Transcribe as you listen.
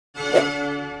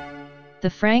The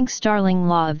Frank-Starling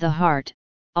law of the heart,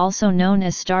 also known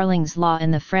as Starling's law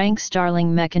and the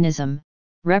Frank-Starling mechanism,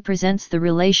 represents the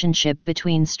relationship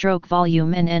between stroke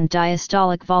volume and end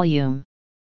diastolic volume.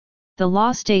 The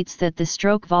law states that the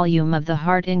stroke volume of the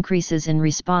heart increases in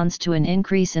response to an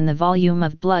increase in the volume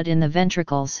of blood in the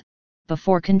ventricles,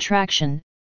 before contraction,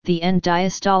 the end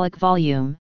diastolic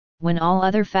volume, when all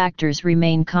other factors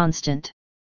remain constant.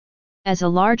 As a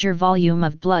larger volume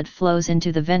of blood flows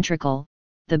into the ventricle,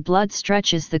 the blood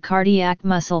stretches the cardiac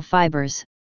muscle fibers,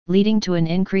 leading to an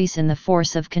increase in the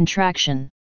force of contraction.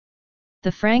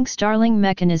 The Frank-Starling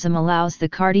mechanism allows the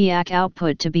cardiac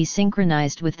output to be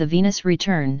synchronized with the venous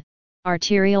return,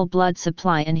 arterial blood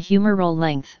supply and humoral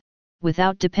length,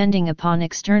 without depending upon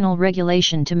external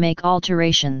regulation to make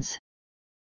alterations.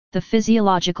 The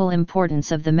physiological importance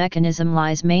of the mechanism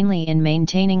lies mainly in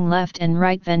maintaining left and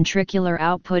right ventricular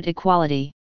output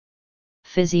equality.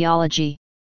 Physiology.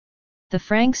 The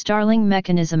Frank-Starling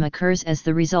mechanism occurs as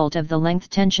the result of the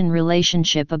length-tension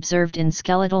relationship observed in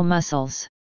skeletal muscles.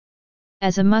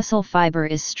 As a muscle fiber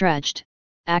is stretched,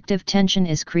 active tension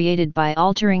is created by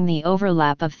altering the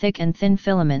overlap of thick and thin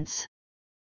filaments.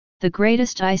 The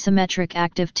greatest isometric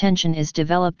active tension is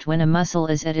developed when a muscle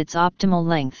is at its optimal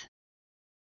length.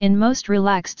 In most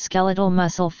relaxed skeletal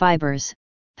muscle fibers,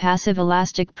 passive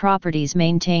elastic properties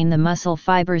maintain the muscle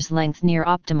fiber's length near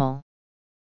optimal.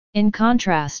 In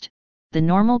contrast, the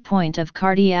normal point of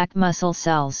cardiac muscle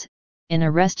cells, in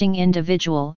a resting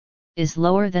individual, is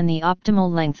lower than the optimal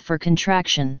length for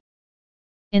contraction.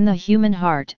 In the human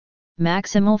heart,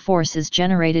 maximal force is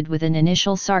generated with an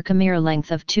initial sarcomere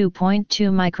length of 2.2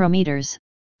 micrometers,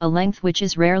 a length which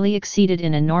is rarely exceeded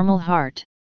in a normal heart.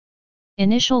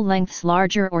 Initial lengths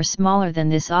larger or smaller than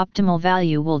this optimal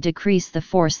value will decrease the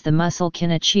force the muscle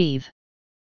can achieve.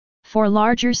 For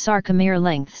larger sarcomere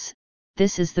lengths,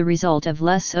 this is the result of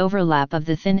less overlap of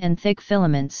the thin and thick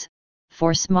filaments.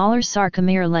 For smaller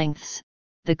sarcomere lengths,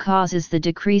 the cause is the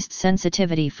decreased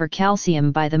sensitivity for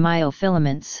calcium by the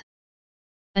myofilaments.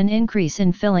 An increase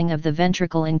in filling of the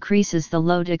ventricle increases the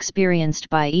load experienced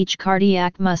by each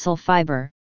cardiac muscle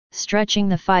fiber, stretching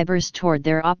the fibers toward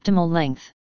their optimal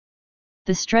length.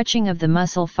 The stretching of the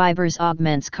muscle fibers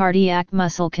augments cardiac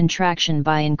muscle contraction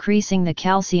by increasing the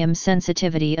calcium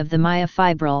sensitivity of the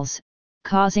myofibrils,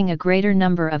 causing a greater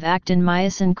number of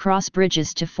actin-myosin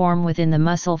cross-bridges to form within the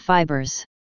muscle fibers.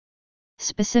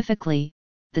 Specifically,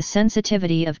 the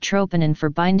sensitivity of troponin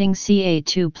for binding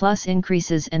Ca2+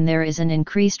 increases and there is an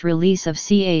increased release of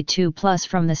Ca2+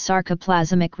 from the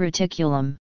sarcoplasmic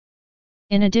reticulum.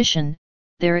 In addition,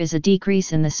 there is a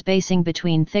decrease in the spacing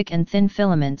between thick and thin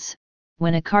filaments,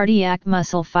 when a cardiac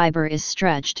muscle fiber is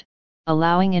stretched,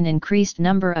 allowing an increased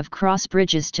number of cross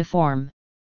bridges to form.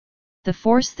 The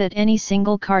force that any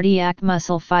single cardiac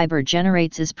muscle fiber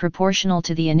generates is proportional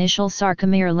to the initial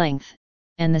sarcomere length,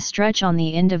 and the stretch on the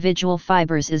individual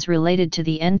fibers is related to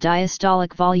the end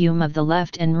diastolic volume of the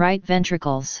left and right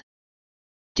ventricles.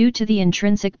 Due to the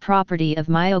intrinsic property of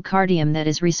myocardium that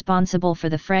is responsible for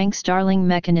the Frank-Starling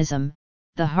mechanism,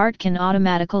 the heart can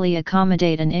automatically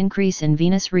accommodate an increase in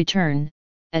venous return,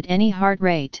 at any heart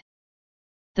rate.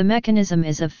 The mechanism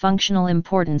is of functional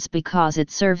importance because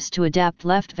it serves to adapt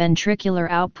left ventricular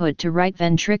output to right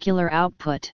ventricular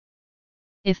output.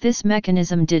 If this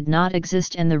mechanism did not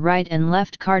exist and the right and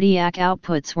left cardiac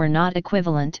outputs were not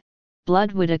equivalent,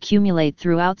 blood would accumulate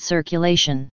throughout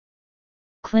circulation.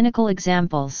 Clinical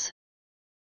examples: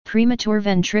 premature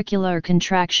ventricular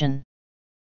contraction.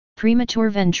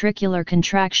 Premature ventricular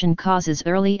contraction causes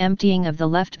early emptying of the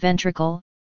left ventricle,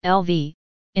 LV,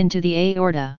 into the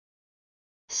aorta.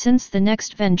 Since the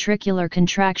next ventricular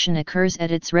contraction occurs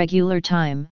at its regular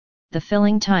time, the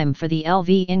filling time for the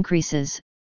LV increases,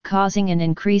 causing an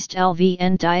increased LV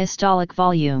end diastolic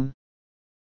volume.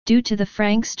 Due to the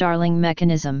Frank-Starling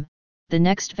mechanism, the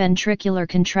next ventricular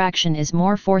contraction is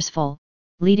more forceful,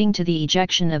 leading to the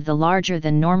ejection of the larger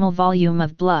than normal volume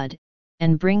of blood,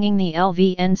 and bringing the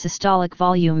LV end systolic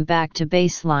volume back to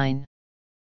baseline.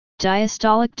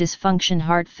 Diastolic dysfunction.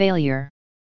 Heart failure.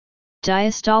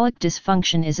 Diastolic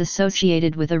dysfunction is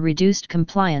associated with a reduced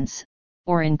compliance,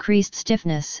 or increased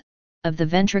stiffness, of the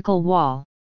ventricle wall.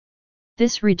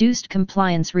 This reduced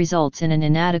compliance results in an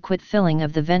inadequate filling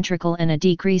of the ventricle and a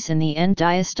decrease in the end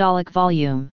diastolic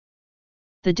volume.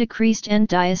 The decreased end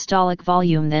diastolic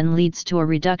volume then leads to a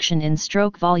reduction in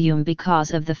stroke volume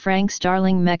because of the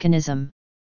Frank-Starling mechanism.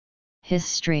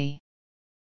 History.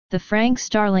 The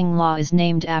Frank-Starling law is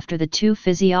named after the two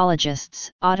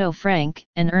physiologists, Otto Frank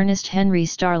and Ernest Henry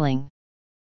Starling.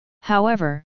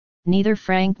 However, neither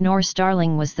Frank nor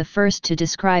Starling was the first to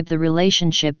describe the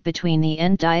relationship between the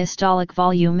end diastolic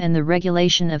volume and the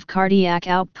regulation of cardiac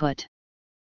output.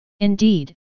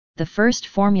 Indeed, the first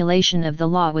formulation of the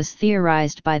law was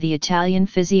theorized by the Italian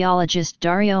physiologist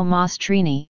Dario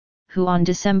Mastrini, who on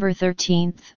December 13,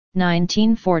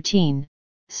 1914,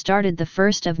 started the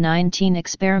first of 19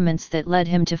 experiments that led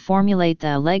him to formulate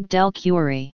the Legge del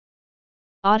Cuore.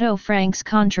 Otto Frank's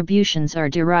contributions are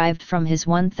derived from his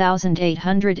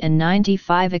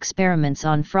 1895 experiments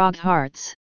on frog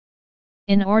hearts.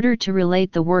 In order to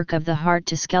relate the work of the heart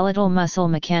to skeletal muscle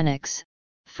mechanics,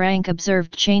 Frank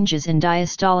observed changes in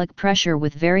diastolic pressure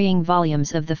with varying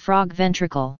volumes of the frog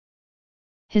ventricle.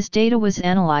 His data was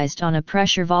analyzed on a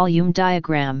pressure-volume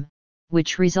diagram,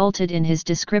 which resulted in his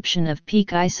description of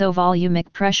peak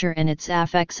isovolumic pressure and its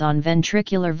effects on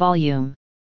ventricular volume.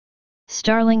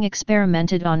 Starling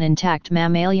experimented on intact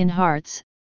mammalian hearts,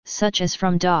 such as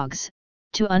from dogs,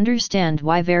 to understand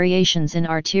why variations in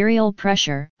arterial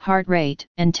pressure, heart rate,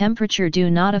 and temperature do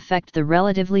not affect the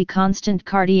relatively constant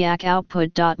cardiac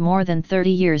output. More than 30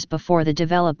 years before the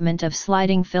development of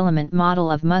sliding filament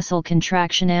model of muscle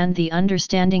contraction and the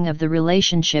understanding of the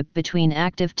relationship between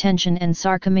active tension and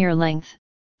sarcomere length,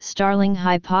 Starling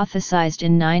hypothesized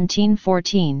in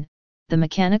 1914, the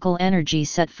mechanical energy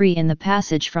set free in the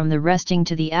passage from the resting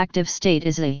to the active state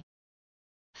is a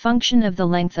function of the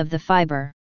length of the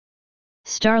fiber.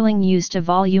 Starling used a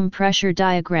volume pressure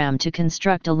diagram to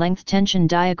construct a length tension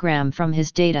diagram from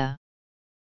his data.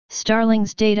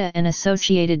 Starling's data and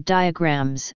associated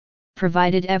diagrams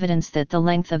provided evidence that the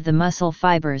length of the muscle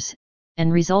fibers,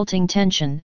 and resulting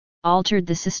tension, altered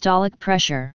the systolic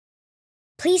pressure.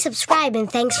 Please subscribe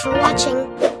and thanks for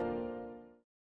watching.